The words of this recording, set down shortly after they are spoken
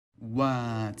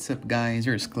What's up guys,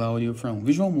 here's Claudio from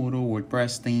Visual Modo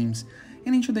WordPress themes,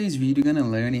 and in today's video you're gonna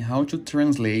learn how to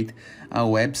translate a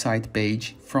website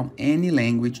page from any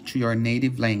language to your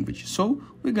native language. So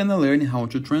we're gonna learn how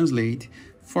to translate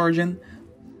foreign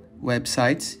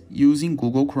websites using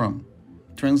Google Chrome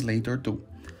translator tool.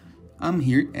 I'm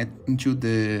here into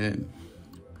the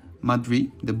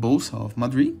Madrid, the Bolsa of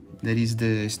Madrid, that is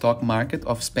the stock market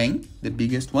of Spain, the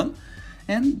biggest one.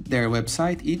 And their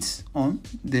website is on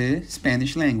the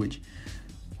Spanish language.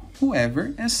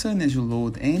 However, as soon as you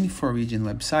load any foreign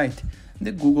website,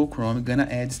 the Google Chrome gonna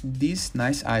add this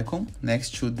nice icon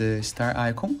next to the star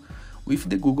icon with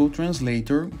the Google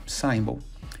Translator symbol.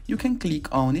 You can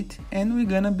click on it and we're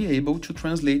gonna be able to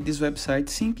translate this website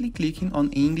simply clicking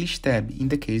on English tab in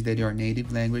the case that your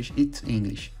native language is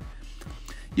English.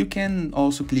 You can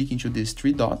also click into these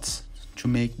three dots to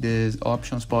make these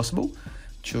options possible.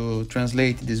 To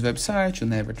translate this website, to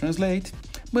never translate,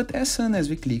 but as soon as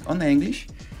we click on English,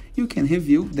 you can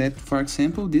review that, for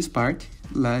example, this part,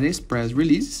 latest press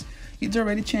release, it's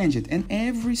already changed, and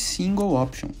every single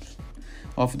option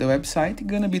of the website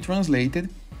gonna be translated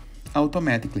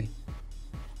automatically.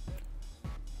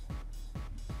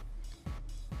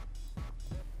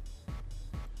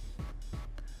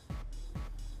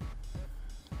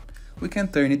 We can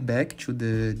turn it back to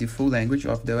the default language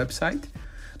of the website.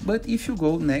 But if you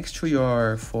go next to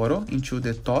your photo into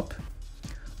the top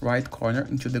right corner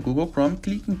into the Google Chrome,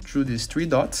 clicking through these three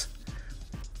dots,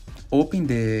 open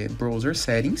the browser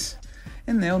settings,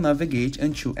 and now navigate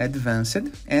into Advanced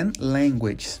and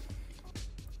Languages.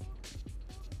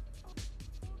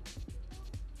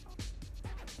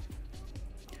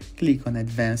 Click on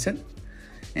Advanced,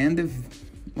 and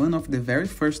one of the very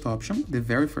first option,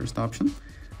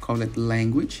 call it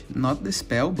Language, not the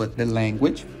spell, but the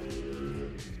language.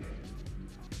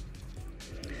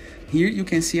 Here you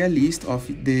can see a list of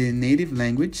the native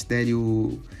language that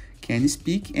you can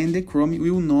speak, and the Chrome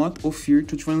will not offer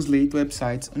to translate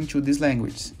websites into this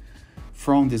language,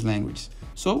 from this language.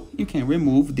 So you can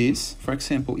remove this. For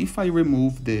example, if I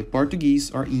remove the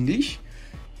Portuguese or English,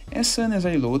 as soon as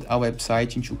I load a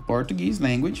website into Portuguese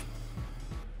language,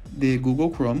 the Google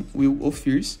Chrome will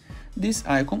offer this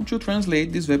icon to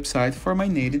translate this website for my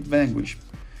native language.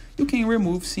 You can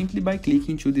remove simply by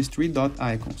clicking to these three dot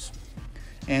icons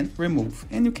and remove,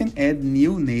 and you can add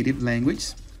new native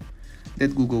language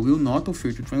that Google will not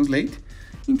offer to translate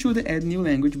into the add new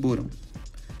language button.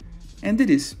 And it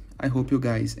is. I hope you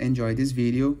guys enjoyed this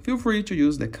video. Feel free to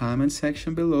use the comment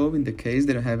section below in the case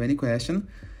that you have any question,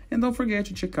 and don't forget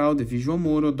to check out the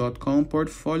visualmodo.com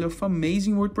portfolio of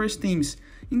amazing WordPress themes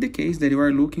in the case that you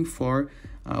are looking for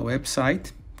a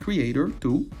website creator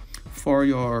tool for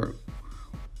your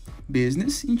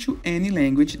business into any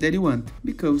language that you want,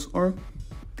 because our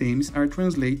themes are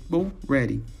translatable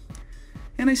ready.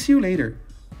 And I see you later.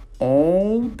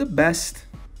 All the best!